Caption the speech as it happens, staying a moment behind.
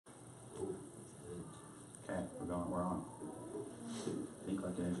we're on. Think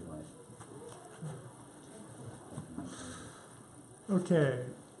like an Israelite. Okay,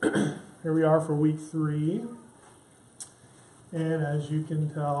 here we are for week 3. And as you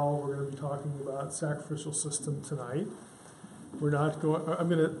can tell, we're going to be talking about sacrificial system tonight. We're not going. I'm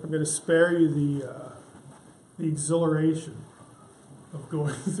going to spare you the exhilaration of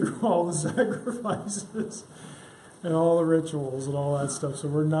going through all the sacrifices and all the rituals and all that stuff. So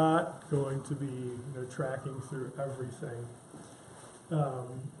we're not going to be tracking through everything.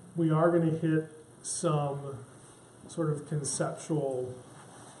 We are going to hit some sort of conceptual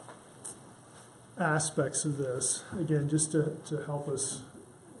aspects of this, again, just to help us,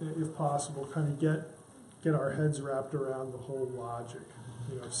 if possible, kind of get our heads wrapped around the whole logic,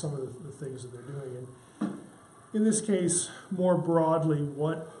 of some of the things that they're doing. And in this case, more broadly,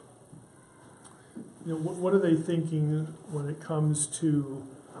 what are they thinking when it comes to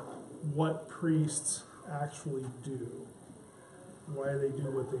what priests actually do? Why they do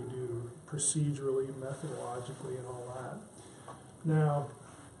what they do, procedurally, methodologically, and all that. Now,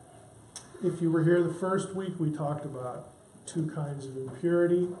 if you were here the first week, we talked about 2 kinds of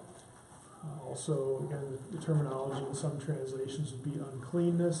impurity. Also, again, the terminology in some translations would be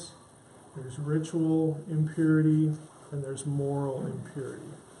uncleanness. There's ritual impurity, and there's moral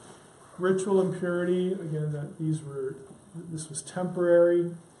impurity. Ritual impurity, again, this was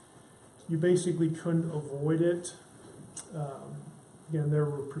temporary. You basically couldn't avoid it. Again, there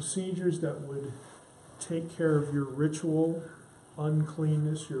were procedures that would take care of your ritual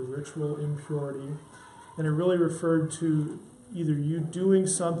uncleanness, your ritual impurity, and it really referred to either you doing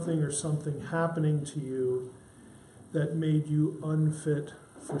something or something happening to you that made you unfit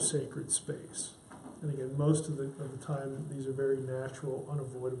for sacred space. And again, most of the time, these are very natural,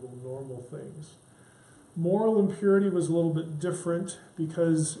 unavoidable, normal things. Moral impurity was a little bit different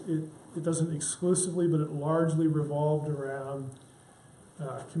because it doesn't exclusively, but it largely revolved around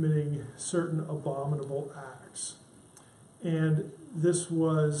committing certain abominable acts. And this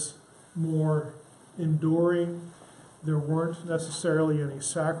was more enduring. There weren't necessarily any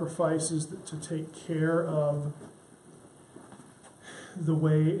sacrifices to take care of the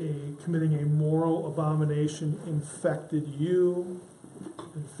way committing a moral abomination infected you,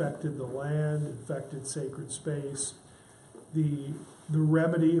 infected the land, infected sacred space. The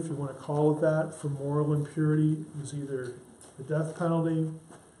remedy, if you want to call it that, for moral impurity was either the death penalty,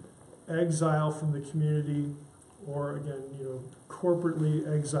 exile from the community, or again, corporately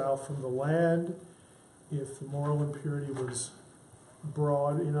exile from the land if the moral impurity was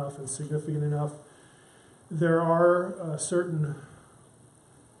broad enough and significant enough. There are certain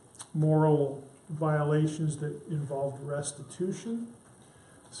moral violations that involved restitution.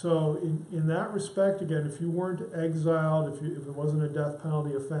 So in that respect, again, if you weren't exiled, if it wasn't a death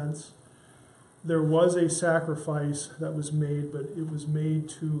penalty offense, there was a sacrifice that was made, but it was made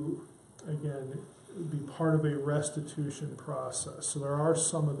to, again, be part of a restitution process. So there are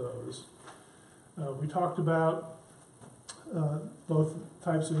some of those. We talked about both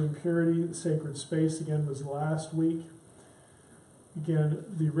types of impurity. The sacred space, again, was last week. Again,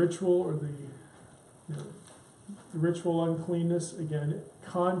 the ritual or the ritual uncleanness, again,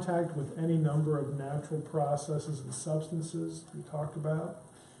 contact with any number of natural processes and substances we talked about.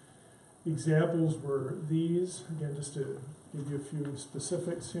 Examples were these, again, just to give you a few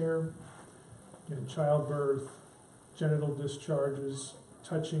specifics here. Again, childbirth, genital discharges,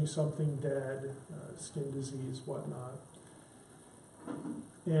 touching something dead, skin disease, whatnot.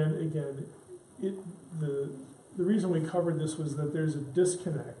 And again, the reason we covered this was that there's a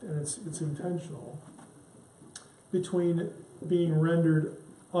disconnect, and it's intentional, between being rendered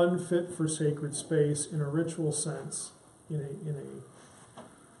unfit for sacred space in a ritual sense, in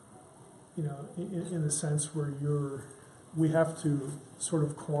a sense where we have to sort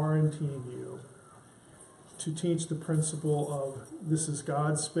of quarantine you to teach the principle of this is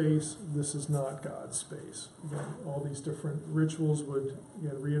God's space, this is not God's space. Again, all these different rituals would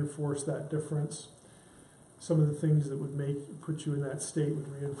reinforce that difference. Some of the things that would put you in that state would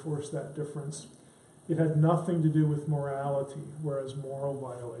reinforce that difference. It had nothing to do with morality, whereas moral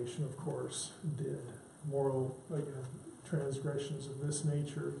violation, of course, did. Moral, again, transgressions of this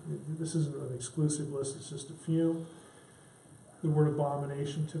nature. This isn't an exclusive list, it's just a few. The word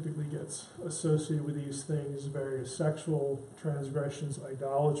abomination typically gets associated with these things, various sexual transgressions.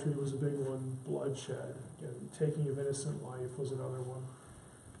 Idolatry was a big one, bloodshed. Again, taking of innocent life was another one.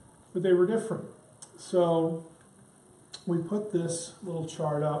 But they were different. So we put this little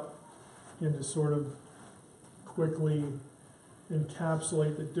chart up to sort of quickly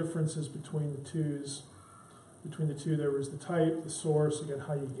encapsulate the differences between the twos. Between the two, there was the type, the source, again,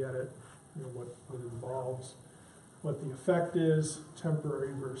 how you get it, what it involves. what the effect is,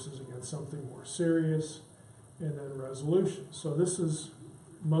 temporary versus, again, something more serious, and then resolution. So this is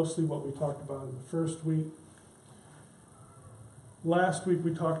mostly what we talked about in the first week. Last week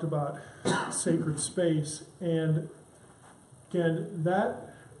we talked about sacred space, and again,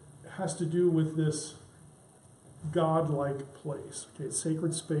 that has to do with this God-like place. Okay,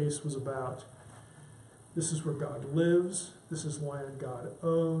 sacred space was about, this is where God lives, this is land God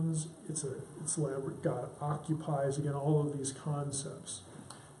owns, it's land where God occupies, again, all of these concepts.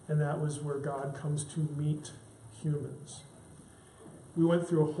 And that was where God comes to meet humans. We went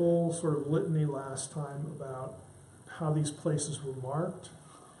through a whole sort of litany last time about how these places were marked.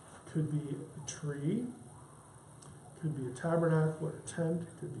 Could be a tree, could be a tabernacle or a tent,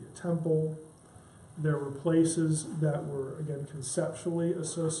 could be a temple. There were places that were, again, conceptually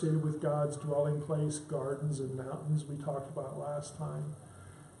associated with God's dwelling place, gardens and mountains we talked about last time.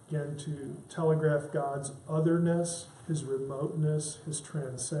 Again, to telegraph God's otherness, his remoteness, his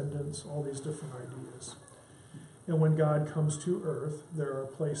transcendence, all these different ideas. And when God comes to earth, there are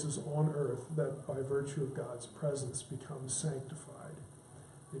places on earth that, by virtue of God's presence, become sanctified.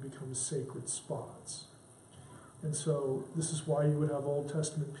 They become sacred spots. And so this is why you would have Old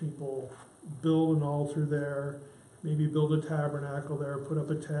Testament people build an altar there, maybe build a tabernacle there, put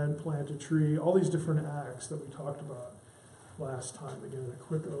up a tent, plant a tree, all these different acts that we talked about last time. Again, a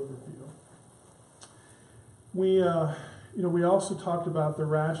quick overview. We also talked about the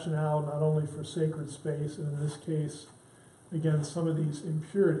rationale not only for sacred space, and in this case, again, some of these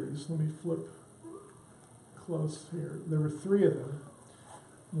impurities. Let me flip close here. There were three of them.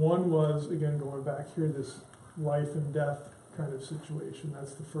 One was, again, going back here, this life and death kind of situation.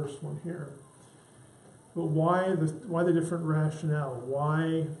 That's the first one here. But why the different rationale?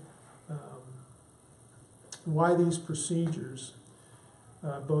 Why these procedures?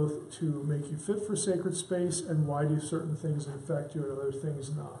 Both to make you fit for sacred space, and why do certain things infect you and other things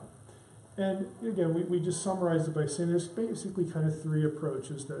not? And again, we just summarized it by saying there's basically kind of three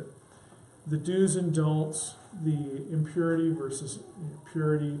approaches: that the do's and don'ts, the impurity versus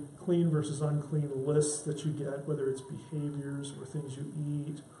purity, clean versus unclean lists that you get, whether it's behaviors or things you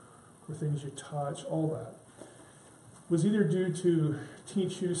eat or things you touch, all that was either due to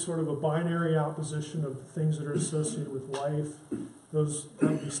teach you sort of a binary opposition of things that are associated with life. That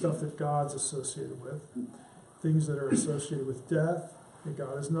would be stuff that God's associated with. Things that are associated with death, that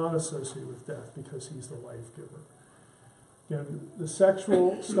God is not associated with death because he's the life giver. Again, the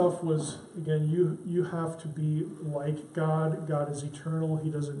sexual stuff was, again, you have to be like God. God is eternal. He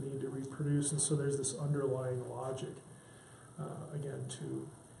doesn't need to reproduce. And so there's this underlying logic. Again, to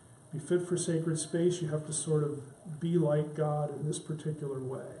be fit for sacred space, you have to sort of be like God in this particular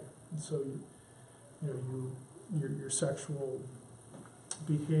way. And so your sexual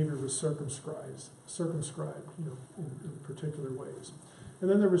behavior was circumscribed, in particular ways. And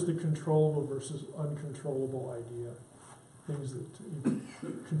then there was the controllable versus uncontrollable idea, things that you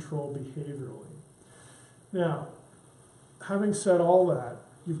can control behaviorally. Now, having said all that,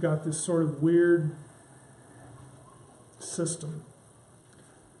 you've got this sort of weird system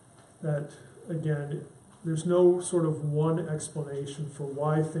that, again, there's no sort of one explanation for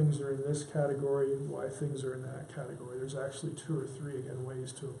why things are in this category and why things are in that category. There's actually two or three, again,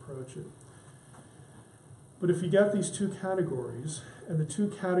 ways to approach it. But if you get these two categories, and the two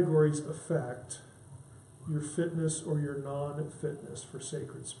categories affect your fitness or your non-fitness for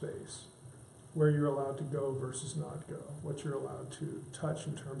sacred space, where you're allowed to go versus not go, what you're allowed to touch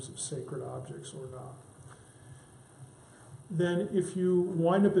in terms of sacred objects or not, then if you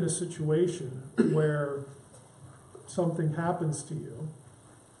wind up in a situation where something happens to you,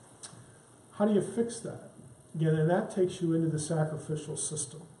 how do you fix that? Again, and that takes you into the sacrificial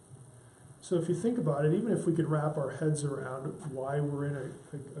system. So if you think about it, even if we could wrap our heads around why we're in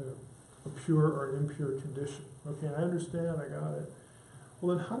a pure or an impure condition. Okay, I understand, I got it.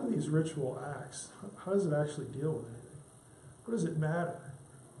 Well, then how do these ritual acts, how does it actually deal with anything? What does it matter?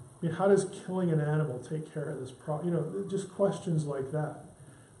 I mean, how does killing an animal take care of this problem? Just questions like that.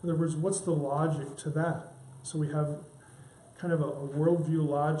 In other words, what's the logic to that? So we have kind of a worldview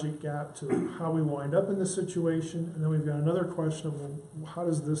logic gap to how we wind up in this situation, and then we've got another question of, well, how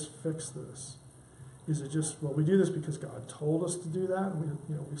does this fix this? Is it just, well, we do this because God told us to do that?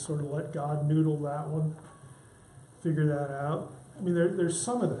 We sort of let God noodle that one, figure that out. I mean, there's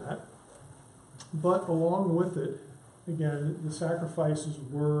some of that, but along with it, again, the sacrifices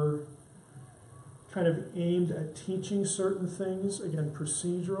were kind of aimed at teaching certain things, again,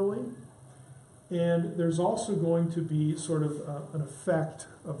 procedurally. And there's also going to be sort of an effect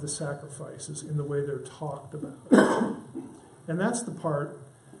of the sacrifices in the way they're talked about. And that's the part,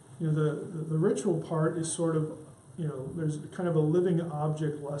 the ritual part is sort of, there's kind of a living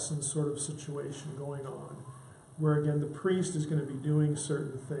object lesson sort of situation going on, where again the priest is going to be doing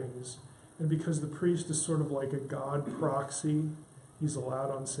certain things, and because the priest is sort of like a God proxy, he's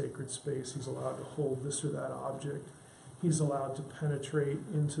allowed on sacred space, he's allowed to hold this or that object, he's allowed to penetrate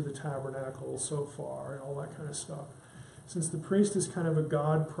into the tabernacle so far, and all that kind of stuff. Since the priest is kind of a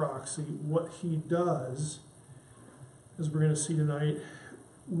God proxy, what he does, as we're going to see tonight,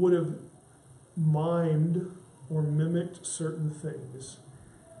 would have mimed or mimicked certain things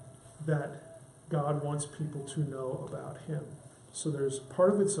that God wants people to know about him. So there's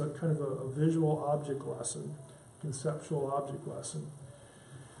part of it's a kind of a visual object lesson, conceptual object lesson.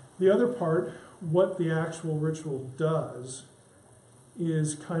 The other part, what the actual ritual does,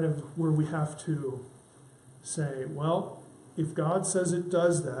 is kind of where we have to say, well, if God says it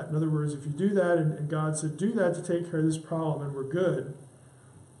does that, in other words, if you do that and God said, do that to take care of this problem and we're good,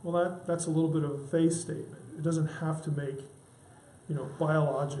 well, that's a little bit of a faith statement. It doesn't have to make,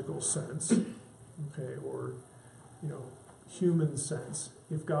 biological sense, okay, or, human sense.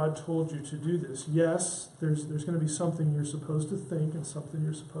 If God told you to do this, yes, there's going to be something you're supposed to think and something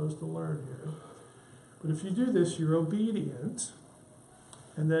you're supposed to learn here. But if you do this, you're obedient,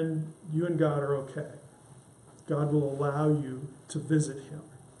 and then you and God are okay. God will allow you to visit him.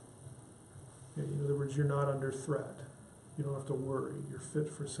 Okay, in other words, you're not under threat. You don't have to worry. You're fit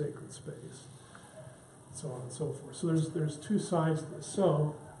for sacred space. So on and so forth. So there's two sides to this.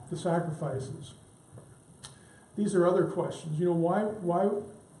 So the sacrifices. These are other questions. Why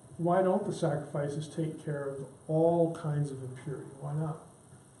don't the sacrifices take care of all kinds of impurity? Why not?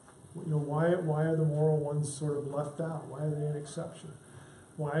 Why are the moral ones sort of left out? Why are they an exception?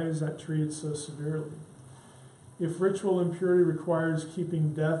 Why is that treated so severely? If ritual impurity requires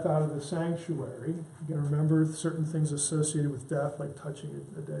keeping death out of the sanctuary, you can remember certain things associated with death, like touching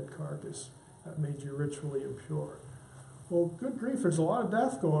a dead carcass. That made you ritually impure. Well, good grief, there's a lot of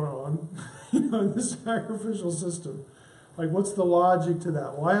death going on in the sacrificial system. Like, what's the logic to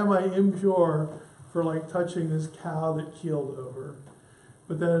that? Why am I impure for touching this cow that keeled over?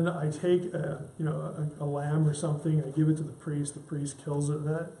 But then I take a lamb or something, I give it to the priest kills it,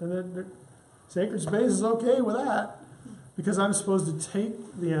 and then sacred space is okay with that, because I'm supposed to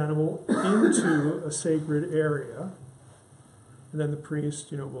take the animal into a sacred area, and then the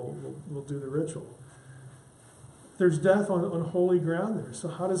priest, will do the ritual. There's death on holy ground there, so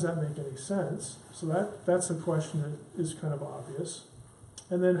how does that make any sense? So that's a question that is kind of obvious.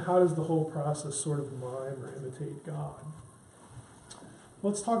 And then how does the whole process sort of mime or imitate God?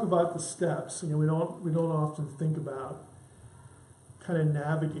 Let's talk about the steps. We don't often think about kind of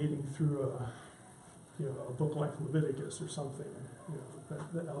navigating through a book like Leviticus or something,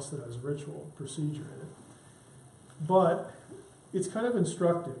 that else that has ritual procedure in it. But it's kind of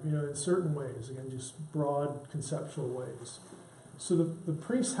instructive, in certain ways, again, just broad conceptual ways. So the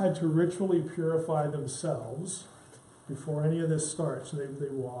priests had to ritually purify themselves before any of this starts. So they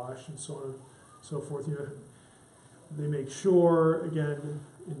wash and so on and so forth. They make sure, again,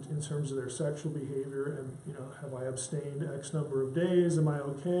 in terms of their sexual behavior, and have I abstained X number of days? Am I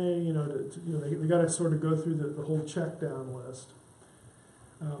okay? They got to sort of go through the whole check down list.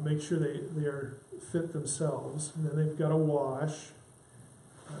 Make sure they are fit themselves, and then they've got to wash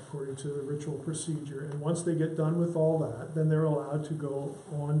according to the ritual procedure. And once they get done with all that, then they're allowed to go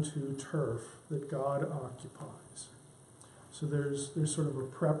onto turf that God occupies. So there's sort of a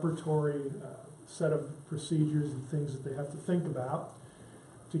preparatory set of procedures and things that they have to think about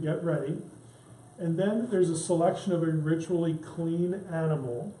to get ready. And then there's a selection of a ritually clean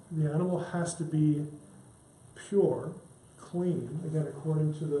animal. The animal has to be pure, clean, again,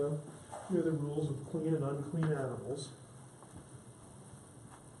 according to the rules of clean and unclean animals.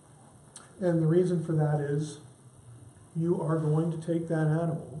 And the reason for that is you are going to take that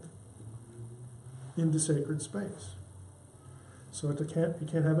animal into sacred space. So it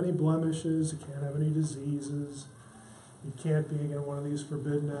can't have any blemishes, it can't have any diseases, it can't be, again, one of these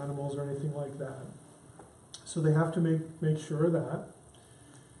forbidden animals or anything like that. So they have to make sure of that.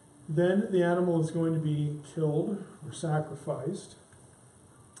 Then the animal is going to be killed or sacrificed.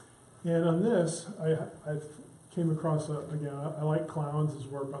 And on this, I came across, I like Clowns'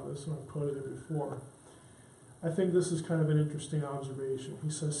 work on this, and I've quoted it before. I think this is kind of an interesting observation.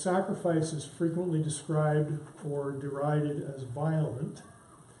 He says, sacrifice is frequently described or derided as violent,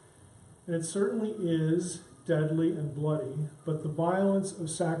 and it certainly is deadly and bloody, but the violence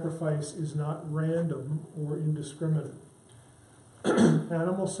of sacrifice is not random or indiscriminate.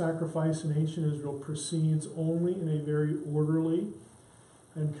 Animal sacrifice in ancient Israel proceeds only in a very orderly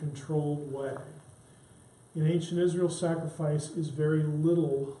and controlled way. In ancient Israel, sacrifice is very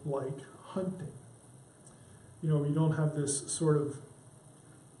little like hunting. you don't have this sort of,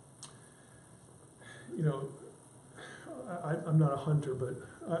 I'm not a hunter, but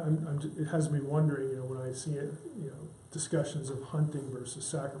it has me wondering, when I see it, discussions of hunting versus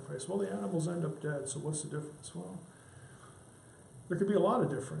sacrifice. Well, the animals end up dead, so what's the difference? Well, there could be a lot of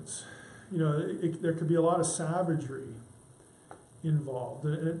difference. There could be a lot of savagery involved.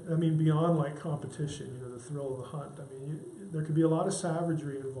 Beyond like competition, the thrill of the hunt. There could be a lot of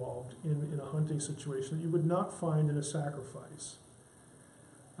savagery involved in a hunting situation that you would not find in a sacrifice.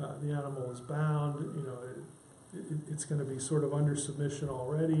 The animal is bound, it's going to be sort of under submission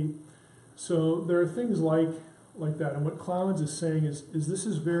already. So there are things like that. And what Clowns is saying is this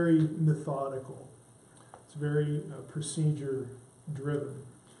is very methodical. It's very procedure driven.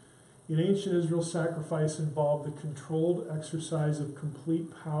 In ancient Israel, sacrifice involved the controlled exercise of complete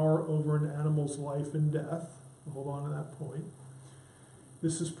power over an animal's life and death. We'll hold on to that point.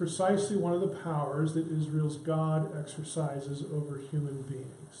 This is precisely one of the powers that Israel's God exercises over human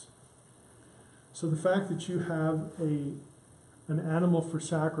beings. So the fact that you have an animal for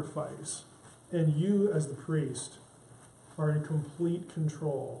sacrifice, and you as the priest are in complete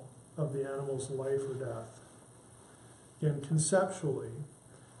control of the animal's life or death. Again, conceptually,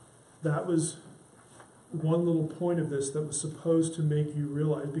 that was one little point of this that was supposed to make you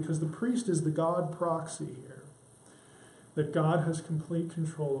realize, because the priest is the God proxy here, that God has complete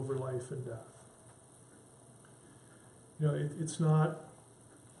control over life and death. It's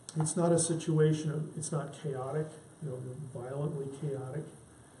not a situation it's not chaotic, violently chaotic,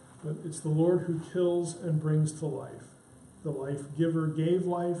 but it's the Lord who kills and brings to life. The life giver gave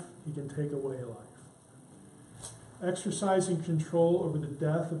life, he can take away life. Exercising control over the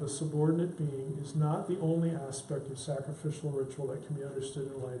death of a subordinate being is not the only aspect of sacrificial ritual that can be understood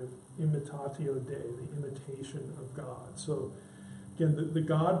in light of imitatio Dei, the imitation of God. So, again, the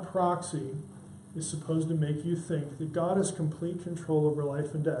God proxy is supposed to make you think that God has complete control over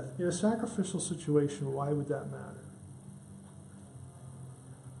life and death. In a sacrificial situation, why would that matter?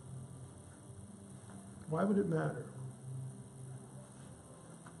 Why would it matter?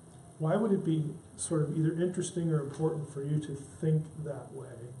 Why would it be sort of either interesting or important for you to think that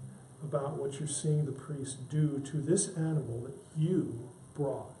way about what you're seeing the priest do to this animal that you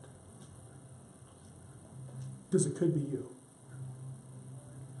brought? Because it could be you.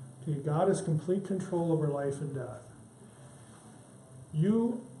 Okay, God has complete control over life and death.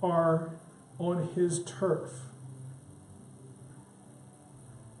 You are on his turf.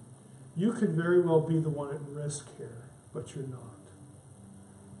 You could very well be the one at risk here, but you're not.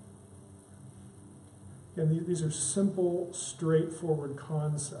 And these are simple, straightforward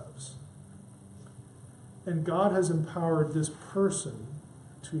concepts. And God has empowered this person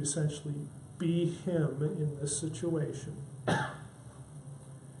to essentially be him in this situation.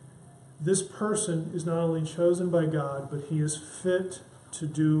 This person is not only chosen by God, but he is fit to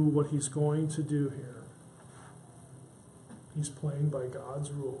do what he's going to do here. He's playing by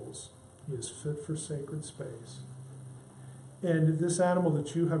God's rules. He is fit for sacred space. And this animal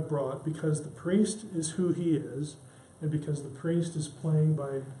that you have brought, because the priest is who he is, and because the priest is playing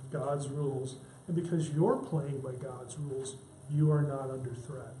by God's rules, and because you're playing by God's rules, you are not under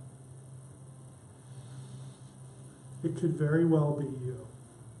threat. It could very well be you.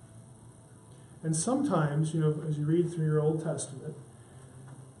 And sometimes, as you read through your Old Testament,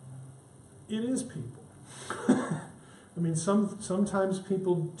 it is people. Sometimes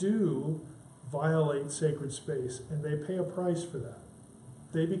people do violate sacred space, and they pay a price for that.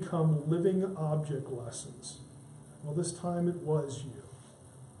 They become living object lessons. Well, this time it was you.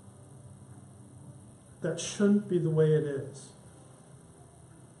 That shouldn't be the way it is.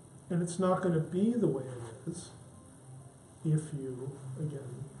 And it's not going to be the way it is if you,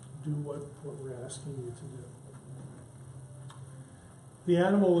 again, do what we're asking you to do. The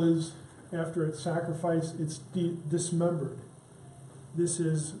animal is, after its sacrifice, it's dismembered. This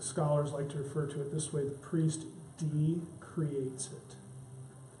is, scholars like to refer to it this way, the priest decreates it.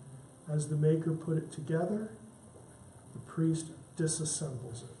 As the maker put it together, the priest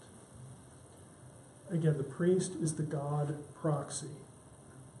disassembles it. Again, the priest is the God proxy.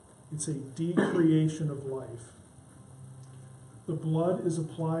 It's a decreation of life. The blood is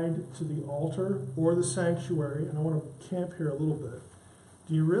applied to the altar or the sanctuary, and I want to camp here a little bit.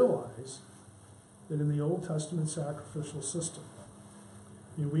 Do you realize that in the Old Testament sacrificial system,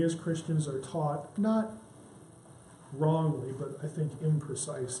 we as Christians are taught, not wrongly, but I think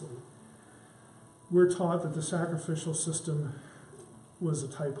imprecisely, we're taught that the sacrificial system was a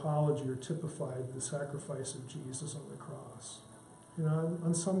typology or typified the sacrifice of Jesus on the cross.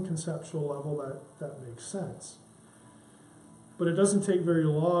 On some conceptual level, that makes sense. But it doesn't take very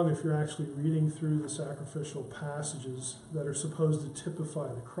long if you're actually reading through the sacrificial passages that are supposed to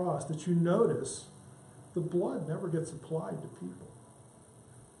typify the cross that you notice the blood never gets applied to people.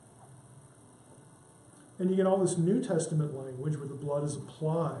 And you get all this New Testament language where the blood is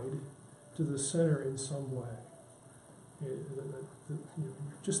applied to the sinner in some way.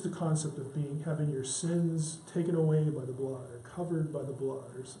 Just the concept of having your sins taken away by the blood or covered by the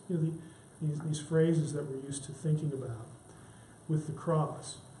blood, or these phrases that we're used to thinking about with the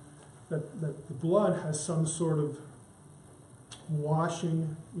cross, that the blood has some sort of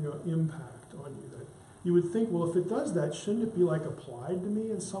washing impact on you. That you would think, well, if it does that, shouldn't it be like applied to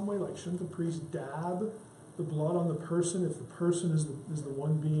me in some way? Like, shouldn't the priest dab the blood on the person if the person is the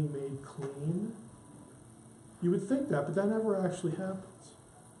one being made clean? You would think that, but that never actually happens.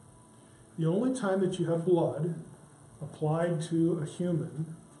 The only time that you have blood applied to a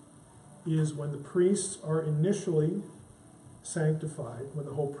human is when the priests are initially sanctified, when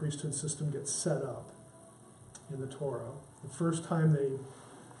the whole priesthood system gets set up in the Torah. The first time they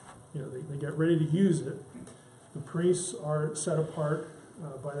get ready to use it, the priests are set apart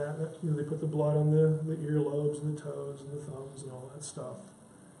by that. They put the blood on the earlobes and the toes and the thumbs and all that stuff.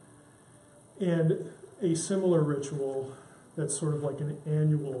 And a similar ritual that's sort of like an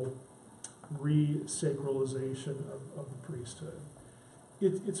annual re-sacralization of the priesthood.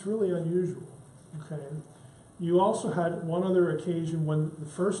 It's really unusual. Okay. You also had one other occasion when the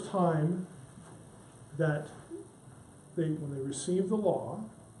first time that when they received the law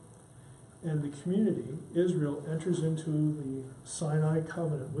and the community, Israel, enters into the Sinai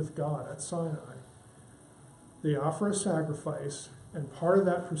covenant with God at Sinai, they offer a sacrifice, and part of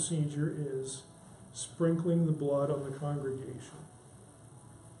that procedure is sprinkling the blood on the congregation.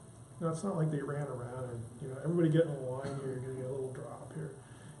 Now, it's not like they ran around and, everybody get in a line here, you're going to get a little drop here.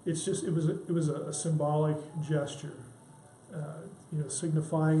 It's just, it was a symbolic gesture,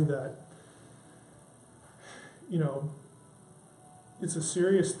 signifying that, it's a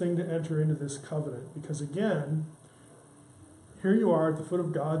serious thing to enter into this covenant, because again, here you are at the foot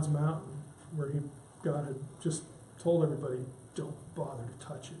of God's mountain, where God had just told everybody, don't bother to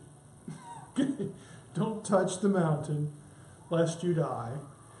touch it. Don't touch the mountain, lest you die.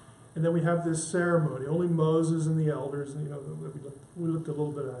 And then we have this ceremony. Only Moses and the elders, we looked a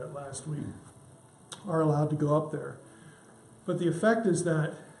little bit at it last week, are allowed to go up there. But the effect is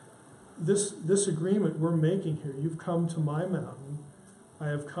that this agreement we're making here, you've come to my mountain, I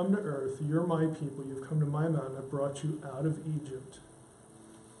have come to earth, you're my people, you've come to my mountain, I've brought you out of Egypt.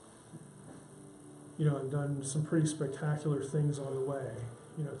 I've done some pretty spectacular things on the way,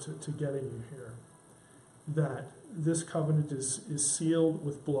 to getting you here. That this covenant is sealed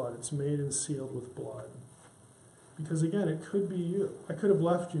with blood. It's made and sealed with blood. Because again, it could be you. I could have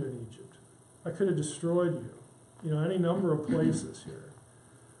left you in Egypt. I could have destroyed you. Any number of places here.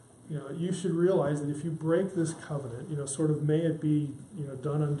 You should realize that if you break this covenant, sort of may it be,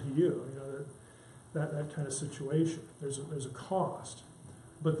 done unto you. That kind of situation. There's a cost.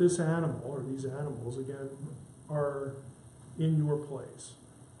 But this animal, or these animals, again, are in your place.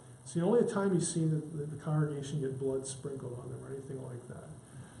 It's the only time you see the congregation get blood sprinkled on them or anything like that.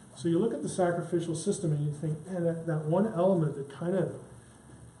 So you look at the sacrificial system and you think, man, that one element that kind of,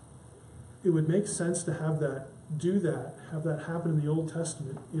 it would make sense to have that happen in the Old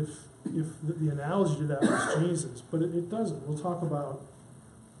Testament if the analogy to that was Jesus. But it doesn't. We'll talk about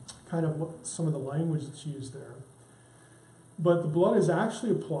kind of what some of the language that's used there. But the blood is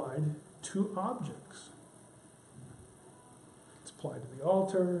actually applied to objects. It's applied to the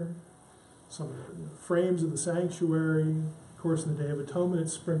altar, some of the frames of the sanctuary. Of course, in the Day of Atonement,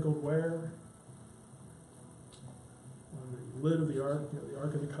 it's sprinkled where? On the lid of the Ark, the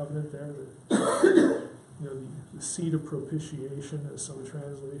Ark of the Covenant there. The seat of propitiation, as some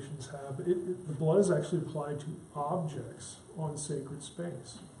translations have. The blood is actually applied to objects on sacred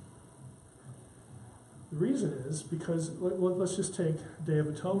space. The reason is because, let's just take Day of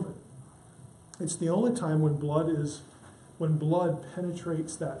Atonement. It's the only time when blood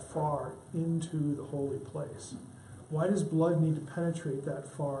penetrates that far into the holy place. Why does blood need to penetrate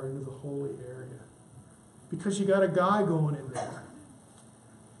that far into the holy area? Because you got a guy going in there.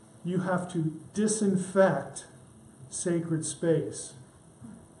 You have to disinfect sacred space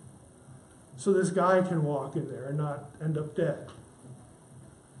so this guy can walk in there and not end up dead.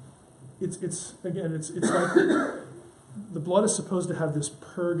 It's like the blood is supposed to have this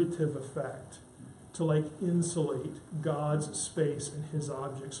purgative effect to insulate God's space and his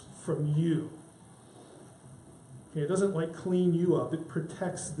objects from you. Okay, it doesn't clean you up. It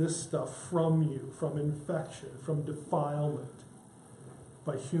protects this stuff from you, from infection, from defilement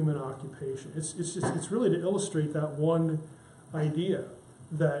by human occupation. It's really to illustrate that one idea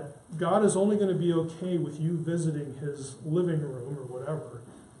that God is only going to be okay with you visiting his living room or whatever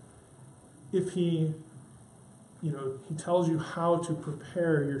if he tells you how to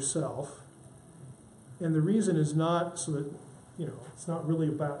prepare yourself. And the reason is not so that, it's not really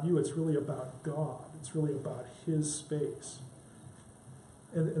about you, it's really about God. It's really about his space.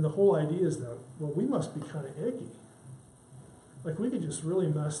 And the whole idea is that, well, we must be kind of icky. Like, we could just really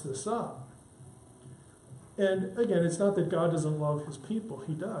mess this up. And again, it's not that God doesn't love his people.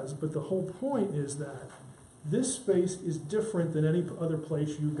 He does. But the whole point is that this space is different than any other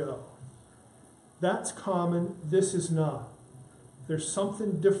place you go. That's common. This is not. There's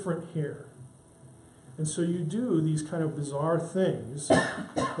something different here. And so you do these kind of bizarre things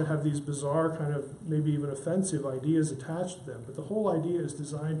that have these bizarre kind of maybe even offensive ideas attached to them. But the whole idea is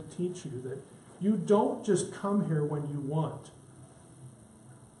designed to teach you that you don't just come here when you want,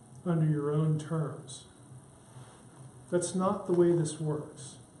 under your own terms. That's not the way this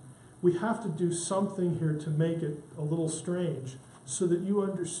works. We have to do something here to make it a little strange so that you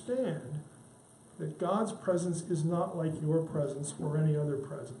understand that God's presence is not like your presence or any other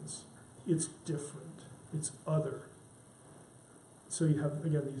presence. It's different. It's other. So you have,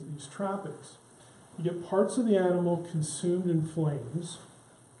 again, these trappings. You get parts of the animal consumed in flames.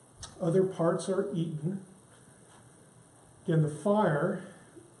 Other parts are eaten. Again, the fire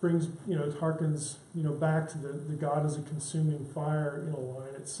brings, it harkens, back to the God as a consuming fire,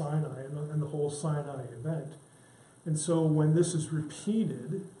 line at Sinai and the whole Sinai event. And so when this is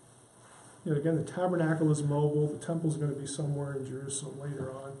repeated, again, the tabernacle is mobile, the temple is going to be somewhere in Jerusalem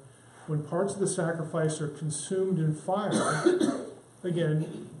later on. When parts of the sacrifice are consumed in fire,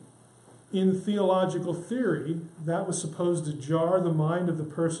 again, in theological theory, that was supposed to jar the mind of the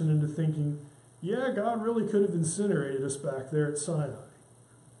person into thinking, yeah, God really could have incinerated us back there at Sinai.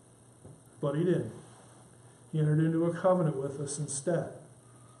 But he didn't. He entered into a covenant with us instead.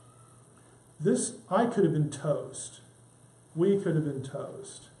 I could have been toast. We could have been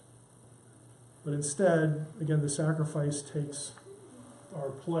toast. But instead, again, the sacrifice takes our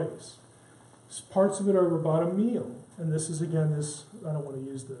place. Parts of it are about a meal. And this is, again, I don't want to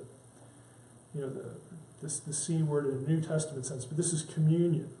use the C word in a New Testament sense, but this is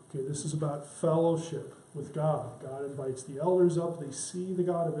communion. Okay, this is about fellowship with God. God invites the elders up. They see the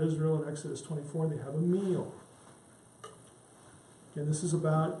God of Israel in Exodus 24. They have a meal. Again, this is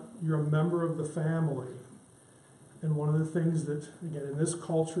about you're a member of the family. And one of the things that, again, in this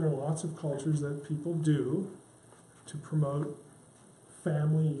culture and lots of cultures that people do to promote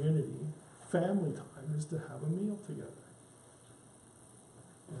family unity, family time is to have a meal together.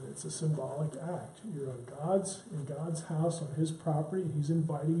 And it's a symbolic act. You're in God's house, on his property, and he's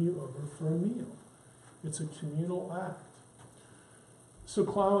inviting you over for a meal. It's a communal act. So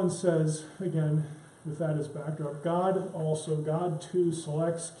Clowen says, again, with that as backdrop, God too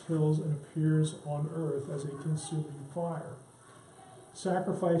selects, kills, and appears on earth as a consuming fire.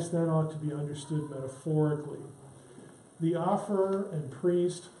 Sacrifice then ought to be understood metaphorically. The offerer and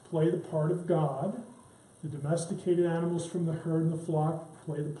priest play the part of God. The domesticated animals from the herd and the flock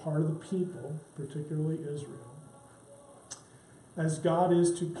play the part of the people, particularly Israel. As God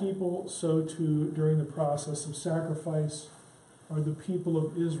is to people, so too during the process of sacrifice are the people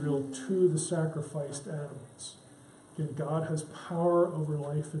of Israel to the sacrificed animals. Again, God has power over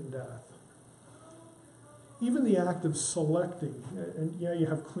life and death. Even the act of selecting, and yeah, you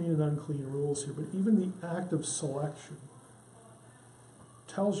have clean and unclean rules here, but even the act of selection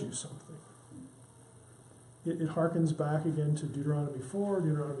tells you something. It harkens back again to Deuteronomy 4,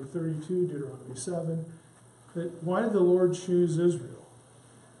 Deuteronomy 32, Deuteronomy 7. That why did the Lord choose Israel?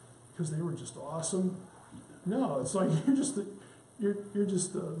 Because they were just awesome? No, it's like you're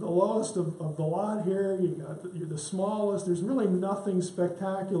just the lowest of the lot here. You're the smallest. There's really nothing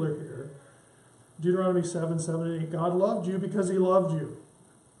spectacular here. Deuteronomy 7, 7 and 8. God loved you because he loved you.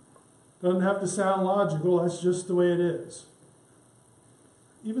 Doesn't have to sound logical. That's just the way it is.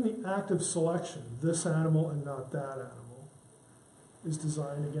 Even the act of selection, this animal and not that animal, is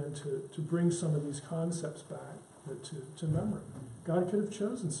designed, again, to bring some of these concepts back to memory. God could have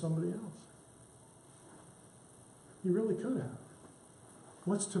chosen somebody else. He really could have.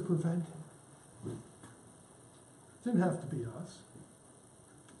 What's to prevent him? It didn't have to be us.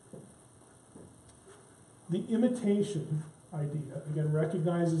 The imitation idea, again,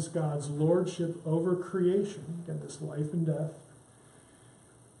 recognizes God's lordship over creation, again, this life and death,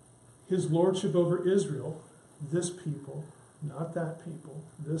 his lordship over Israel, this people, not that people,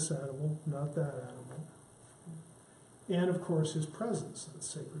 this animal, not that animal, and of course his presence, that's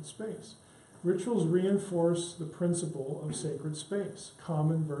sacred space. Rituals reinforce the principle of sacred space,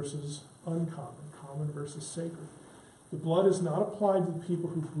 common versus uncommon, common versus sacred. The blood is not applied to the people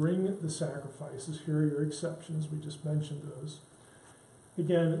who bring the sacrifices. Here are your exceptions. We just mentioned those.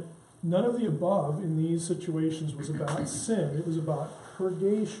 Again, none of the above in these situations was about sin. It was about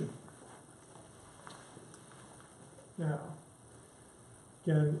purgation. Now,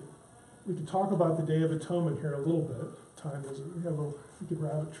 again, we could talk about the Day of Atonement here a little bit. Time is, we could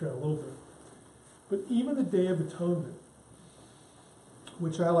rabbit trail a little bit. But even the Day of Atonement,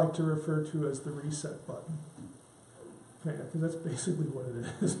 which I like to refer to as the reset button, okay, because that's basically what it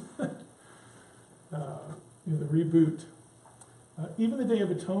is. The reboot. Even the Day of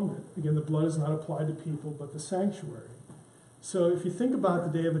Atonement, again, the blood is not applied to people, but the sanctuary. So if you think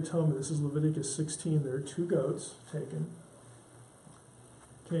about the Day of Atonement, this is Leviticus 16, there are 2 goats taken.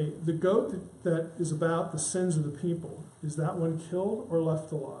 Okay, the goat that is about the sins of the people, is that one killed or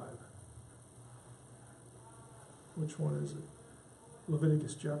left alive? Which one is it?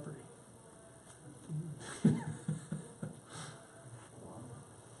 Leviticus Jeopardy.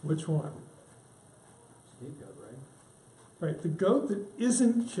 Which one? Scapegoat, right? Right, the goat that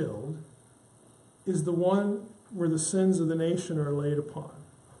isn't killed is the one where the sins of the nation are laid upon.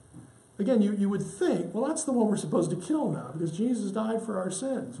 Again, you would think, well, that's the one we're supposed to kill now, because Jesus died for our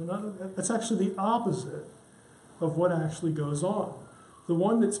sins. That's actually the opposite of what actually goes on. The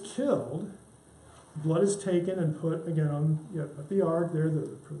one that's killed, blood is taken and put, again, on at the ark there,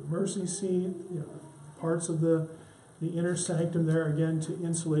 for the mercy seat, parts of the inner sanctum there, again, to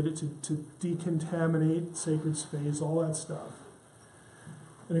insulate it, to decontaminate sacred space, all that stuff.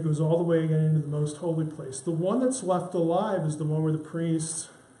 And it goes all the way again into the most holy place. The one that's left alive is the one where the priest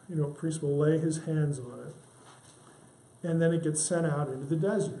will lay his hands on it. And then it gets sent out into the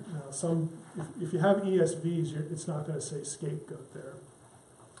desert. Now, if you have ESVs, it's not going to say scapegoat there.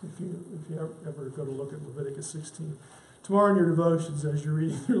 If you ever go to look at Leviticus 16. Tomorrow in your devotions, as you're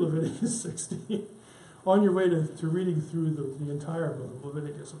reading through Leviticus 16, on your way to reading through the entire book of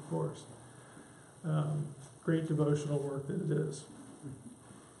Leviticus, of course. Great devotional work that it is.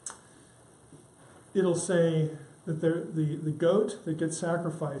 It'll say that the goat that gets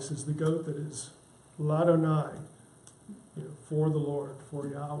sacrificed is the goat that is ladonai, for the Lord, for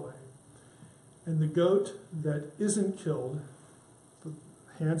Yahweh. And the goat that isn't killed, the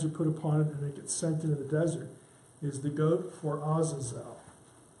hands are put upon it and it gets sent into the desert, is the goat for Azazel.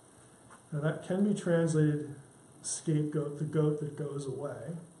 Now that can be translated scapegoat, the goat that goes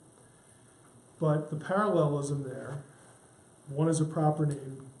away. But the parallelism there, one is a proper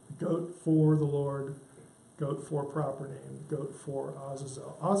name, goat for the Lord, goat for proper name, goat for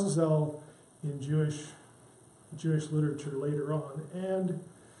Azazel. Azazel in Jewish literature later on, and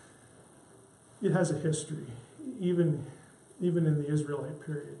it has a history, even in the Israelite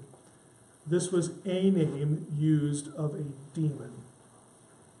period. This was a name used of a demon.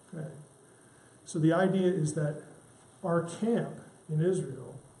 Okay. So the idea is that our camp in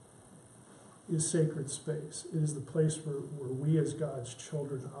Israel is sacred space. It is the place where we as God's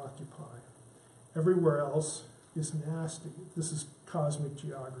children occupy. Everywhere else is nasty. This is cosmic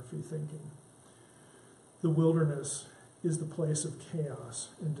geography thinking. The wilderness is the place of chaos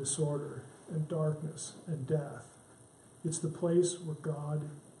and disorder and darkness and death. It's the place where God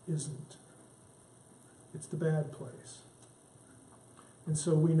isn't. It's the bad place. And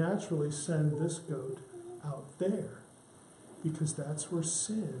so we naturally send this goat out there because that's where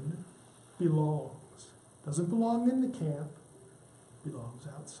sin belongs. Doesn't belong in the camp, belongs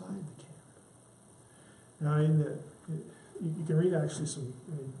outside the camp. Now, you can read actually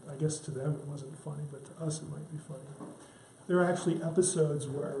I guess to them it wasn't funny, but to us it might be funny. There are actually episodes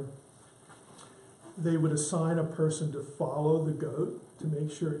where they would assign a person to follow the goat to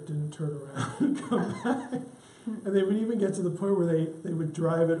make sure it didn't turn around and come back. And they would even get to the point where they would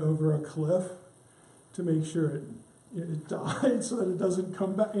drive it over a cliff to make sure it died so that it doesn't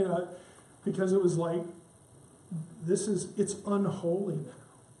come back, because it was like, it's unholy now.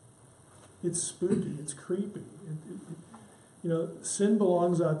 It's spooky, it's creepy. Sin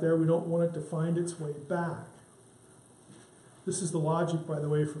belongs out there. We don't want it to find its way back. This is the logic, by the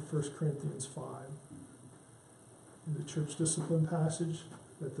way, for 1 Corinthians 5. In the church discipline passage,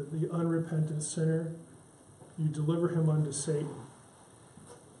 that the unrepentant sinner, you deliver him unto Satan.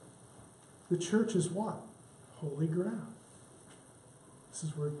 The church is what? Holy ground. This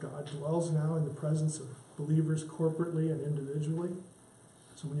is where God dwells now in the presence of believers corporately and individually.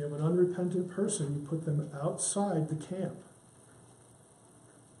 So when you have an unrepentant person, you put them outside the camp.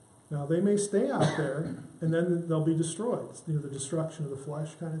 Now, they may stay out there, and then they'll be destroyed. It's, the destruction of the flesh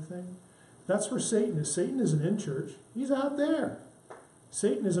kind of thing. That's where Satan is. Satan isn't in church. He's out there.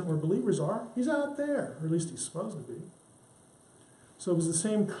 Satan isn't where believers are. He's out there, or at least he's supposed to be. So it was the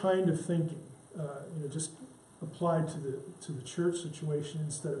same kind of thinking. Just applied to the church situation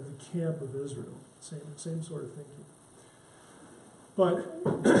instead of the camp of Israel. Same sort of thinking. But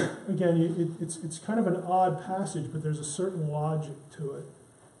again, it's kind of an odd passage, but there's a certain logic to it,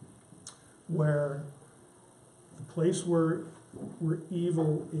 where the place where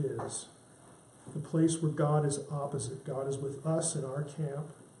evil is, the place where God is opposite, God is with us in our camp,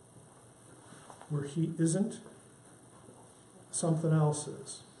 where he isn't, something else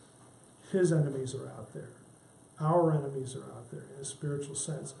is. His enemies are out there. Our enemies are out there in a spiritual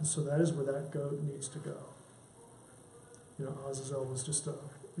sense. And so that is where that goat needs to go. You know, Azazel was just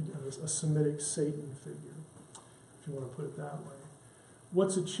a Semitic Satan figure, if you want to put it that way.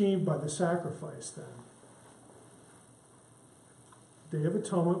 What's achieved by the sacrifice then? Day of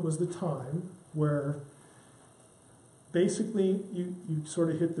Atonement was the time where basically you sort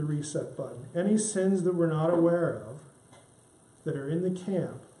of hit the reset button. Any sins that we're not aware of that are in the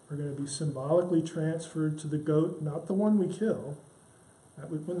camp are going to be symbolically transferred to the goat, not the one we kill.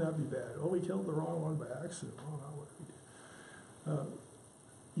 Wouldn't that be bad? Oh, we killed the wrong one by accident. Oh, not what we did.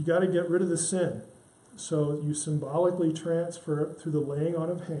 You got to get rid of the sin. So you symbolically transfer it through the laying on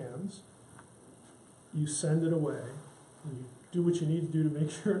of hands. You send it away. And you do what you need to do to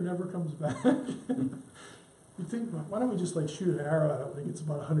make sure it never comes back. You think, why don't we just like shoot an arrow at it when it gets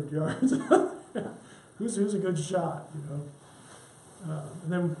about 100 yards? Who's a good shot, you know?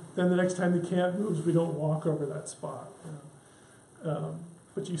 And then the next time the camp moves, we don't walk over that spot. You know?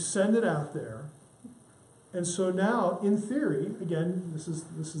 But you send it out there. And so now, in theory, again, this is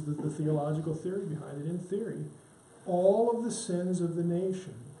the theological theory behind it. In theory, all of the sins of the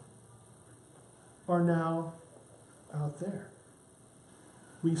nation are now out there.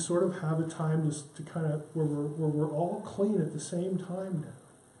 We sort of have a time to kind of, where we're all clean at the same time now.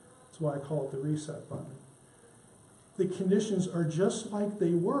 That's why I call it the reset button. The conditions are just like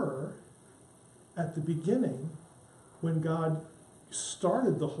they were at the beginning when God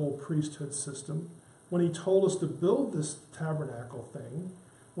started the whole priesthood system, when he told us to build this tabernacle thing,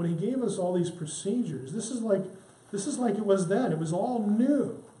 when he gave us all these procedures. This is like it was then. It was all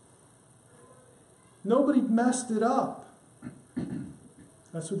new. Nobody messed it up.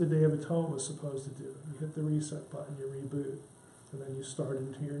 That's what the Day of Atonement was supposed to do. You hit the reset button, you reboot, and then you start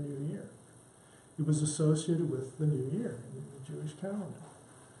into your new year. It was associated with the new year in the Jewish calendar.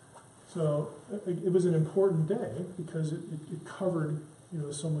 So it was an important day because it covered,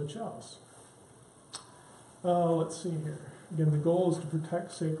 so much else. Let's see here. Again, the goal is to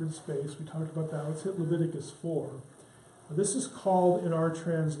protect sacred space. We talked about that. Let's hit Leviticus 4. This is called, in our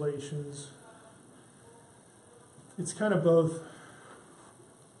translations, it's kind of both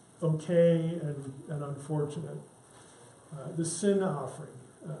okay and unfortunate. The sin offering,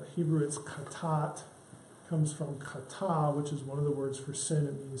 Hebrew it's katat, comes from kata, which is one of the words for sin.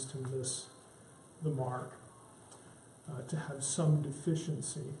 It means to miss the mark, to have some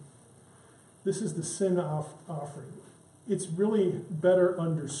deficiency. This is the sin offering. It's really better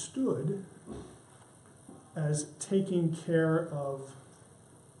understood as taking care of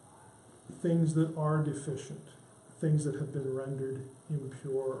things that are deficient, things that have been rendered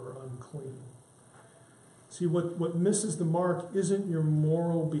impure or unclean. See, what misses the mark isn't your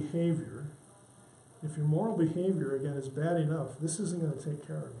moral behavior. If your moral behavior, again, is bad enough, this isn't going to take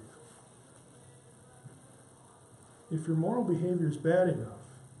care of you. If your moral behavior is bad enough,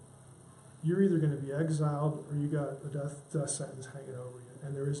 you're either going to be exiled or you got a death sentence hanging over you,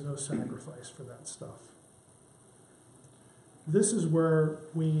 and there is no sacrifice for that stuff. This is where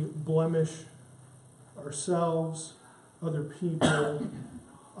we blemish ourselves, other people,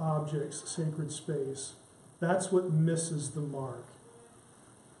 objects, sacred space. That's what misses the mark.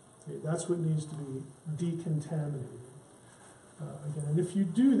 Okay, that's what needs to be decontaminated. Again, and if you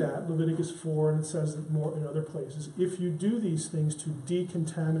do that, Leviticus 4, and it says that more in other places, if you do these things to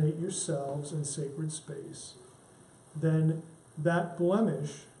decontaminate yourselves in sacred space, then that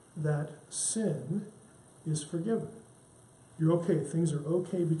blemish, that sin, is forgiven. You're okay. Things are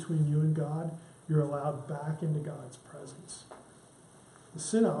okay between you and God. You're allowed back into God's presence. The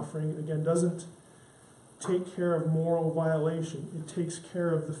sin offering, again, doesn't take care of moral violation. It takes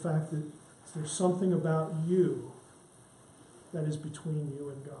care of the fact that there's something about you that is between you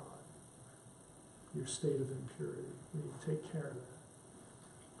and God. Your state of impurity. We need to take care of that.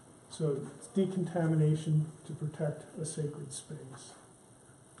 So it's decontamination to protect a sacred space.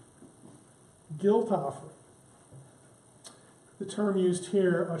 Guilt offering. The term used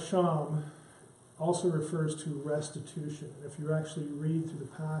here, asham, also refers to restitution. And if you actually read through the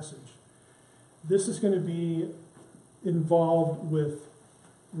passage, this is going to be involved with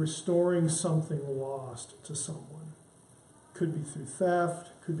restoring something lost to someone. Could be through theft,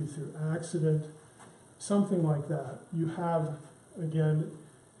 could be through accident. something like that. You have, again,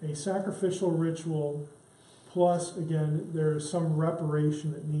 a sacrificial ritual, plus, again, there is some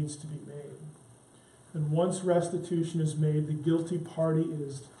reparation that needs to be made. And once restitution is made, the guilty party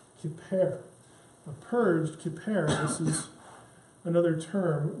is kippur. A purged, kippur, this is another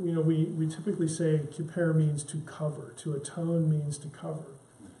term. You know, we typically say kippur means to cover, to atone means to cover.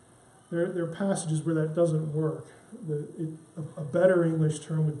 There are passages where that doesn't work. A better English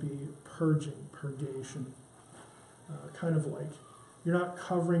term would be purging, purgation. Kind of like you're not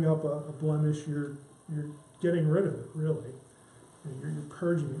covering up a blemish, you're getting rid of it, really. You're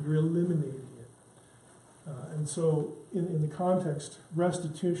purging it, you're eliminating it. And so in the context,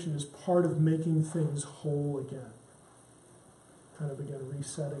 restitution is part of making things whole again. Kind of, again,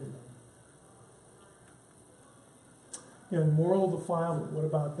 resetting them. And moral defilement, what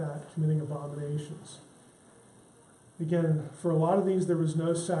about that? Committing abominations. Again, for a lot of these, there was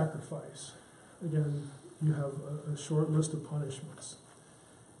no sacrifice. Again, you have a short list of punishments.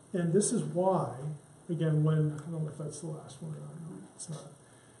 And this is why, again, I don't know if that's the last one or not, it's not.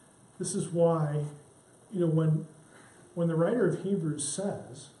 This is why, when the writer of Hebrews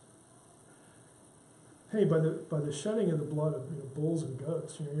says, hey, by the shedding of the blood of bulls and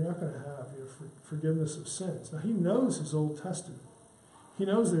goats, you're not going to have forgiveness of sins. Now, he knows his Old Testament. He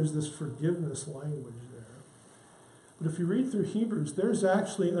knows there's this forgiveness language there. But if you read through Hebrews, there's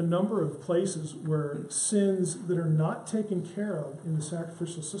actually a number of places where sins that are not taken care of in the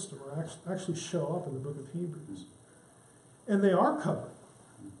sacrificial system actually show up in the book of Hebrews. And they are covered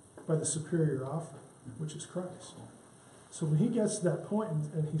by the superior offering, which is Christ. So when he gets to that point,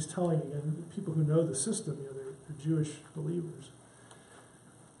 and he's telling, again, people who know the system, they're Jewish believers,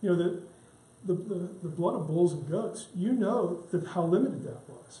 that the blood of bulls and goats, how limited that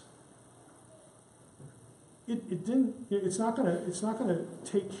was. It's not going to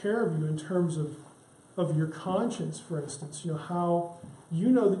take care of you in terms of your conscience, for instance. How you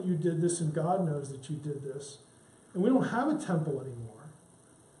know that you did this and God knows that you did this, and we don't have a temple anymore.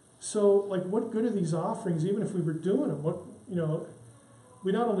 So, what good are these offerings, even if we were doing them?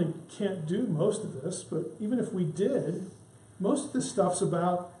 We not only can't do most of this, but even if we did, most of this stuff's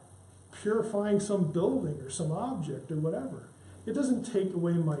about purifying some building or some object or whatever. It doesn't take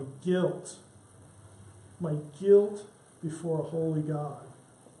away my guilt before a holy God.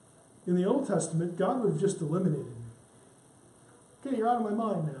 In the Old Testament, God would have just eliminated me. Okay, you're out of my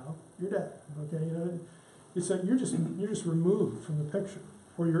mind now. You're dead. Okay, it's like you're just removed from the picture,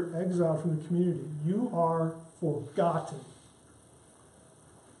 or you're exiled from the community. You are forgotten.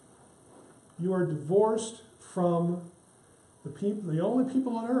 You are divorced from the only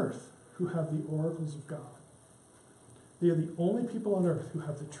people on earth who have the oracles of God. They are the only people on earth who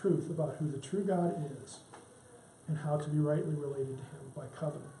have the truth about who the true God is and how to be rightly related to him by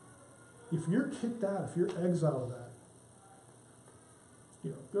covenant. If you're kicked out, if you're exiled of that,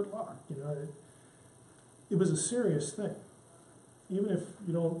 good luck. It was a serious thing. Even if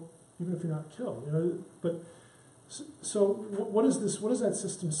you're not killed, But so what is this? What does that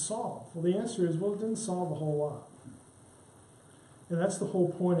system solve? Well, the answer is, it didn't solve a whole lot. And that's the whole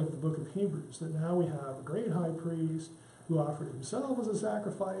point of the book of Hebrews, that now we have a great high priest who offered himself as a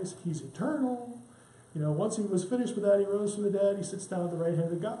sacrifice. He's eternal. Once he was finished with that, he rose from the dead. He sits down at the right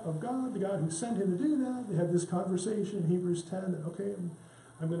hand of God, the God who sent him to do that. They had this conversation in Hebrews 10 that, okay,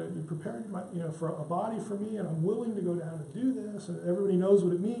 I'm going to be preparing for a body for me, and I'm willing to go down and do this, and everybody knows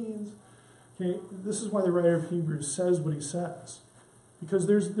what it means. Okay, this is why the writer of Hebrews says what he says, because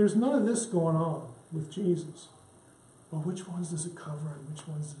there's none of this going on with Jesus. Well, which ones does it cover and which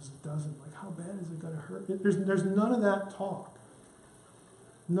ones does it doesn't? How bad is it going to hurt? There's none of that talk.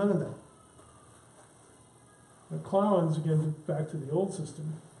 None of that. Now, Clowns, again, back to the old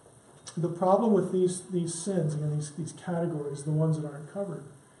system. The problem with these sins, again, these categories, the ones that aren't covered,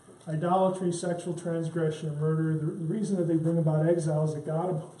 idolatry, sexual transgression, and murder, the reason that they bring about exile is that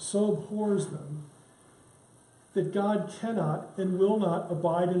God so abhors them that God cannot and will not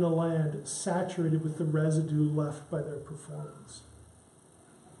abide in a land saturated with the residue left by their performance.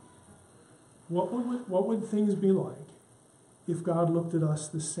 What would things be like if God looked at us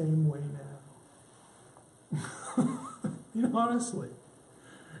the same way now? Honestly.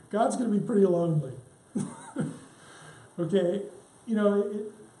 God's going to be pretty lonely. Okay?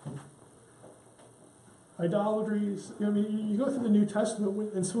 Idolatries. You go through the New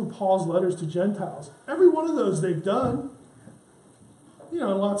Testament and some of Paul's letters to Gentiles. Every one of those they've done. And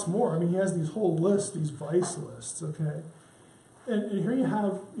lots more. He has these whole lists, these vice lists, okay? And here you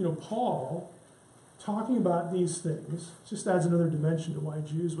have, Paul talking about these things. Just adds another dimension to why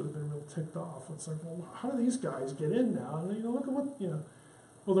Jews would have been real ticked off. It's like, well, how do these guys get in now? And, look at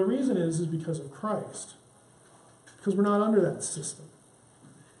Well, the reason is because of Christ. Because we're not under that system.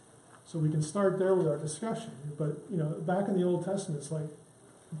 So we can start there with our discussion. But, back in the Old Testament, it's like,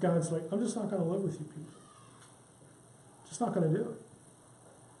 God's like, I'm just not going to live with you people. Just not going to do it.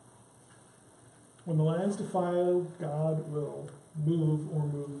 When the land's defiled, God will move or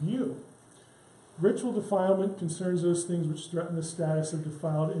move you. Ritual defilement concerns those things which threaten the status of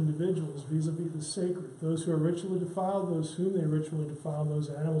defiled individuals vis-a-vis the sacred. Those who are ritually defiled, those whom they ritually defile, those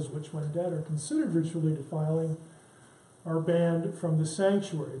animals which when dead are considered ritually defiling, are banned from the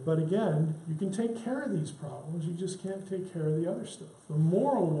sanctuary. But again, you can take care of these problems, you just can't take care of the other stuff. The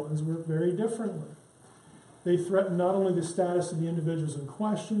moral ones work very differently. They threaten not only the status of the individuals in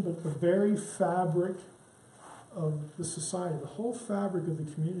question, but the very fabric of the society, the whole fabric of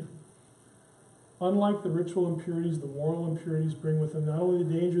the community. Unlike the ritual impurities, the moral impurities bring with them not only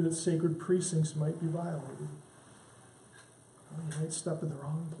the danger that sacred precincts might be violated, you might step in the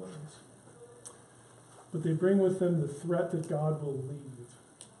wrong place, but they bring with them the threat that God will leave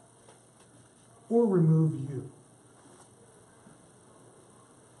or remove you.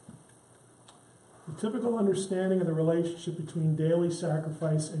 The typical understanding of the relationship between daily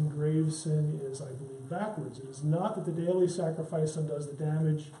sacrifice and grave sin is, I believe, backwards. It is not that the daily sacrifice undoes the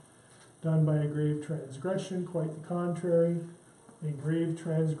damage done by a grave transgression. Quite the contrary. A grave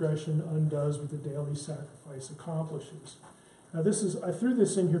transgression undoes what the daily sacrifice accomplishes. Now I threw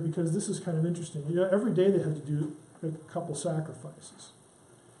this in here because this is kind of interesting. Every day they had to do a couple sacrifices.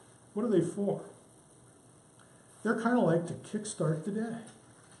 What are they for? They're kind of like to kickstart the day.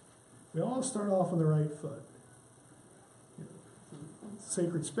 We all start off on the right foot.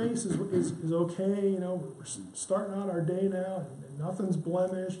 Sacred space is okay, we're starting out our day now, and nothing's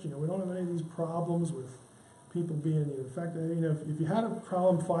blemished, we don't have any of these problems with people being infected. If you had a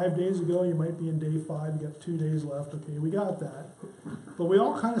problem 5 days ago, you might be in day 5, you got 2 days left, okay, we got that. But we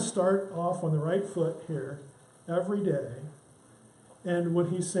all kind of start off on the right foot here every day. And what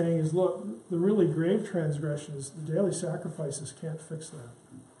he's saying is, look, the really grave transgressions, the daily sacrifices can't fix that.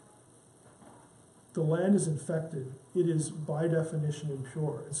 The land is infected. It is by definition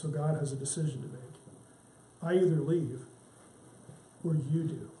impure. And so God has a decision to make. I either leave or you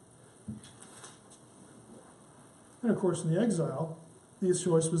do. And of course, in the exile, the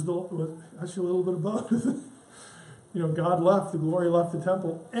choice was actually a little bit of both. God left, the glory left the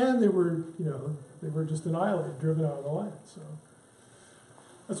temple, and they were just annihilated, driven out of the land. So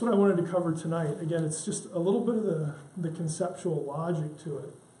that's what I wanted to cover tonight. Again, it's just a little bit of the conceptual logic to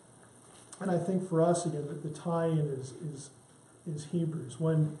it. And I think for us, again, the tie-in is Hebrews.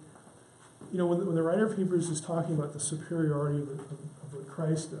 When the writer of Hebrews is talking about the superiority of what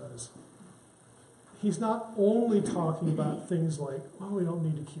Christ does, he's not only talking about things like, we don't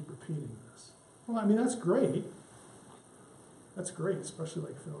need to keep repeating this. Well, that's great. That's great, especially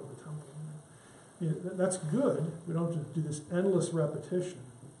like filling the temple. That's good. We don't have to do this endless repetition.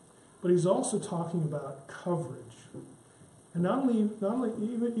 But he's also talking about coverage. And not only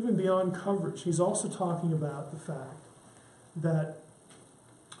even beyond coverage, he's also talking about the fact that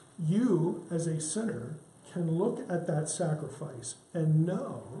you, as a sinner, can look at that sacrifice and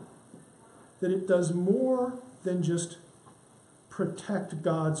know that it does more than just protect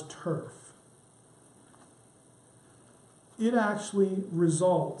God's turf. It actually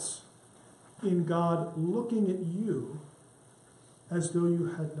results in God looking at you as though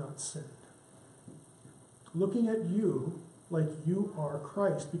you had not sinned. Looking at you like you are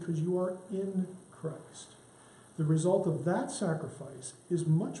Christ, because you are in Christ. The result of that sacrifice is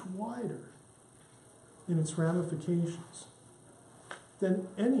much wider in its ramifications than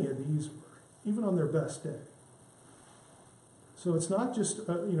any of these were, even on their best day. So it's not just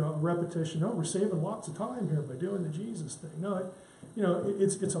a repetition. No, we're saving lots of time here by doing the Jesus thing. No,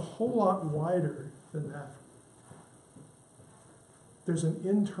 it's a whole lot wider than that. There's an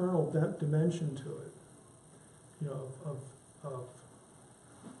internal dimension to it, of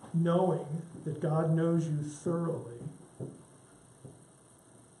knowing that God knows you thoroughly,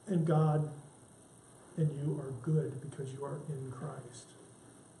 and God and you are good because you are in Christ.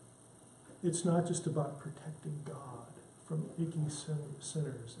 It's not just about protecting God from icky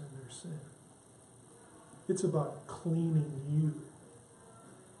sinners and their sin. It's about cleaning you.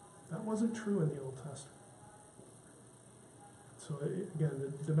 That wasn't true in the Old Testament. So again,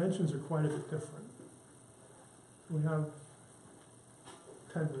 the dimensions are quite a bit different. We have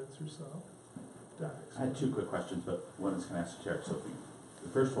 10 minutes or so. I had 2 quick questions, but one is kind of esoteric. So the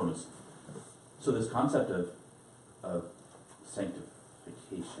first one is, so this concept of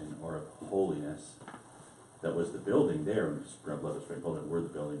sanctification or of holiness, that was the building there, and blood was sprinkled, and we're the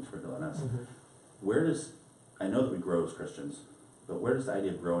building sprinkled on us. Mm-hmm. Where does, I know that we grow as Christians, but where does the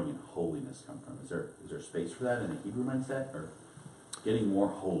idea of growing in holiness come from? Is there space for that in a Hebrew mindset, or getting more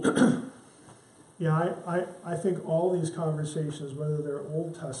holy? Yeah, I think all these conversations, whether they're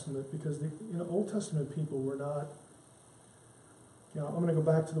Old Testament, because the Old Testament people were not, I'm going to go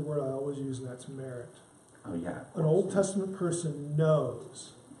back to the word I always use, and that's merit. Oh yeah. An Old Testament person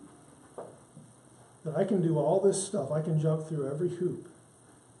knows that I can do all this stuff. I can jump through every hoop.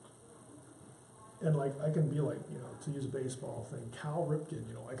 And like, I can be like, to use a baseball thing, Cal Ripken,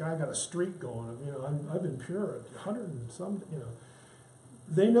 like I got a streak going, I've been pure at 100 and some,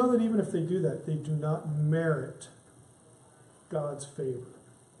 They know that even if they do that, they do not merit God's favor.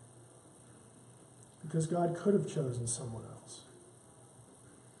 Because God could have chosen someone else.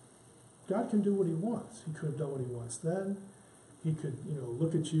 God can do what he wants. He could have done what he wants then. He could,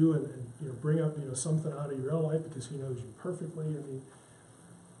 look at you and bring up, something out of your own life because he knows you perfectly.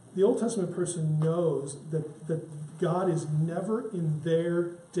 The Old Testament person knows that God is never in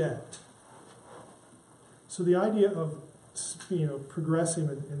their debt. So the idea of progressing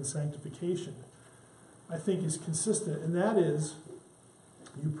in sanctification, I think, is consistent, and that is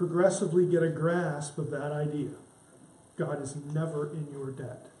you progressively get a grasp of that idea. God is never in your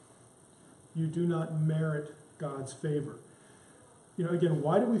debt. You do not merit God's favor. Again,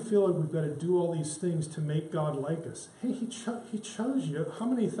 why do we feel like we've got to do all these things to make God like us? Hey, he chose you how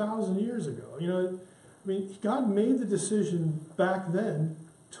many thousand years ago? God made the decision back then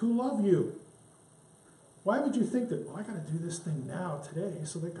to love you. Why would you think that, I got to do this thing now, today,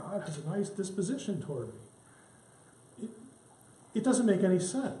 so that God has a nice disposition toward me? It doesn't make any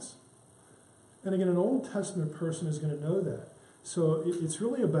sense. And again, an Old Testament person is going to know that. So it's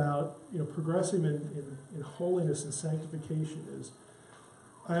really about, progressing in holiness and sanctification is,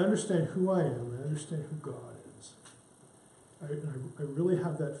 I understand who I am, I understand who God is. I really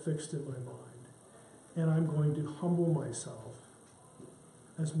have that fixed in my mind. And I'm going to humble myself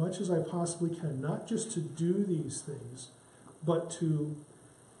as much as I possibly can, not just to do these things, but to,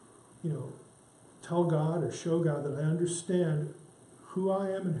 tell God or show God that I understand who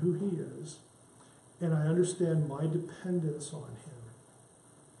I am and who he is, and I understand my dependence on him.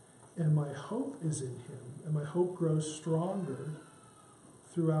 And my hope is in him, and my hope grows stronger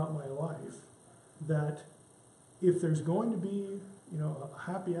throughout my life, that if there's going to be, a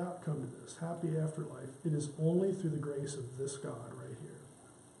happy outcome to this, happy afterlife, it is only through the grace of this God right here.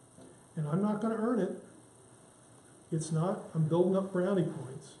 And I'm not going to earn it. It's not, I'm building up brownie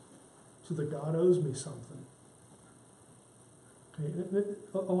points so that God owes me something. Okay?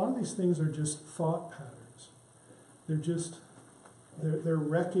 A lot of these things are just thought patterns. They're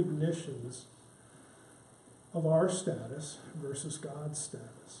recognitions of our status versus God's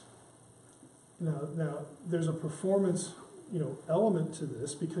status. Now there's a performance, element to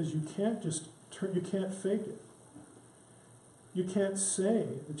this, because you can't you can't fake it. You can't say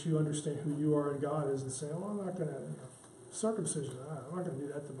that you understand who you are and God is and say, I'm not going to, circumcision, I'm not going to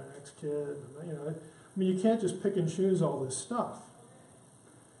do that to my next kid. You can't just pick and choose all this stuff.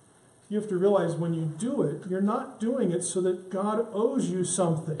 You have to realize when you do it, you're not doing it so that God owes you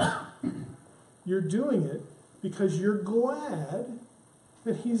something. You're doing it because you're glad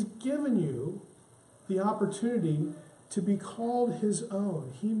that he's given you the opportunity to be called his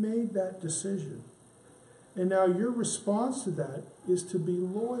own. He made that decision. And now your response to that is to be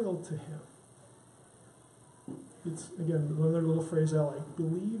loyal to him. It's, again, another little phrase I like,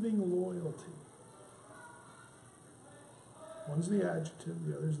 believing loyalty. One's the adjective,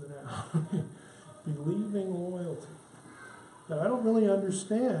 the other's the noun. Believing loyalty. Now, I don't really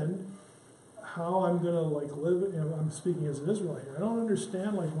understand how I'm going to live. I'm speaking as an Israelite here. I don't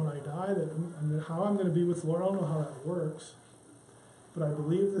understand when I die how I'm going to be with the Lord. I don't know how that works, but I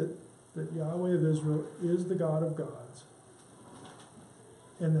believe that Yahweh of Israel is the God of gods,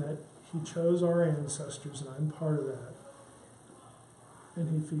 and that he chose our ancestors, and I'm part of that.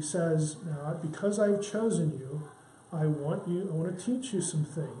 And if he says, now, because I've chosen you, I want to teach you some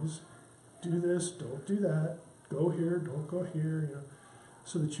things. Do this, don't do that. Go here, don't go here,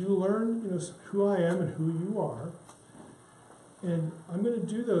 so that you learn, who I am and who you are. And I'm going to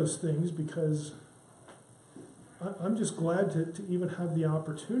do those things because I'm just glad to even have the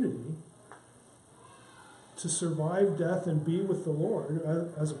opportunity to survive death and be with the Lord,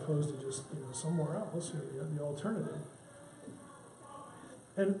 as opposed to just somewhere else, the alternative.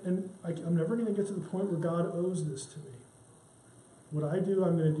 And I'm never going to get to the point where God owes this to me. What I do,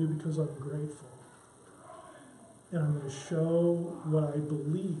 I'm going to do because I'm grateful. And I'm going to show what I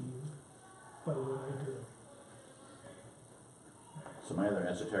believe by what I do. So my other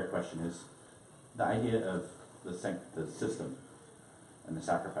esoteric question is the idea of the system and the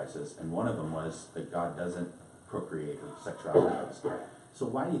sacrifices, and one of them was that God doesn't procreate or sexuality is. So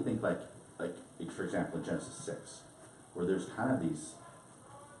why do you think like for example in Genesis 6, where there's kind of these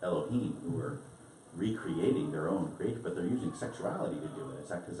Elohim who are recreating their own creation, but they're using sexuality to do it? Is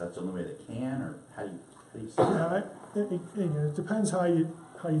that because that's the only way they can, or how do you see that? It depends how you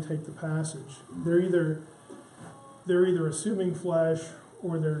take the passage. They're either assuming flesh,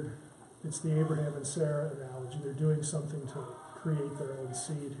 or it's the Abraham and Sarah analogy. They're doing something to create their own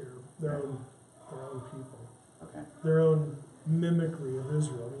seed here, their own people, Okay. their own mimicry of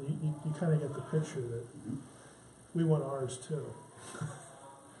Israel. I mean, you kind of get the picture that we want ours too,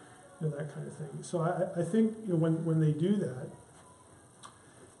 that kind of thing. So I think when they do that,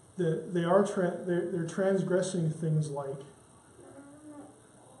 they're transgressing things like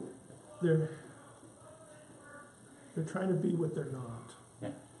they're trying to be what they're not.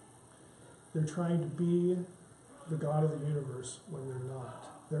 Yeah. They're trying to be the God of the universe when they're not.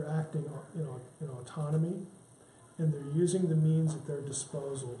 They're acting in autonomy, and they're using the means at their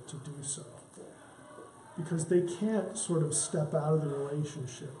disposal to do so. Because they can't sort of step out of the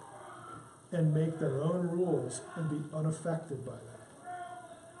relationship and make their own rules and be unaffected by that.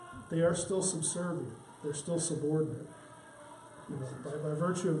 They are still subservient. They're still subordinate. By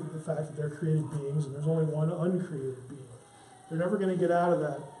virtue of the fact that they're created beings, and there's only one uncreated being. They're never going to get out of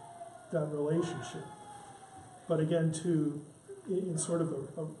that relationship. But again, in sort of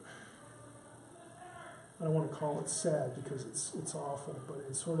I don't want to call it sad because it's awful, but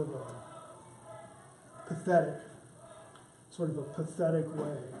it's sort of a pathetic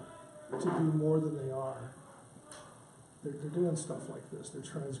way to be more than they are. They're doing stuff like this. They're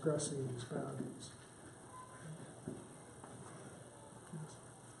transgressing these boundaries.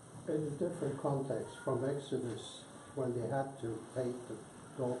 In a different context from Exodus, when they had to paint the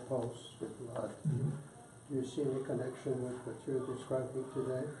doorposts with blood, do you see any connection with what you're describing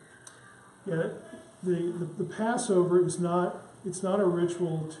today? Yeah, the Passover is not a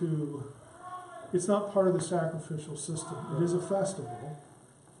ritual it's not part of the sacrificial system. It is a festival,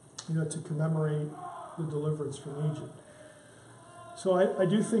 to commemorate the deliverance from Egypt. So I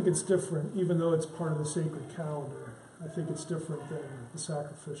do think it's different, even though it's part of the sacred calendar. I think it's different than the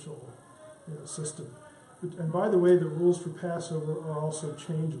sacrificial system. And by the way, the rules for Passover are also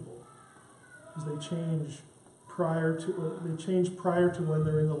changeable, because they change prior to when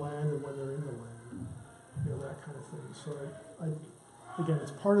they're in the land and when they're in the land, that kind of thing. So again,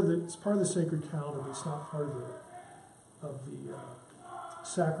 it's part of the sacred calendar, but it's not part of the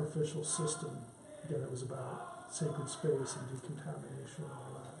sacrificial system. Again, it was about sacred space and decontamination and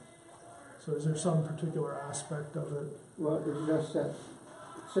all that. So is there some particular aspect of it? Well, it's just that it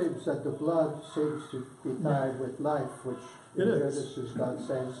seems that the blood seems to be tied with life, which in Genesis God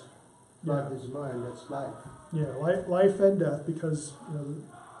says, blood is mine, that's life. Yeah, life and death, because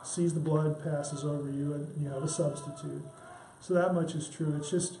sees the blood, passes over you, and you have a substitute. So that much is true. It's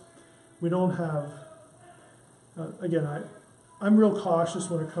just we don't have. Again, I'm real cautious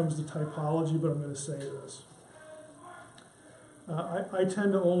when it comes to typology, but I'm going to say this. I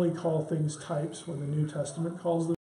tend to only call things types when the New Testament calls them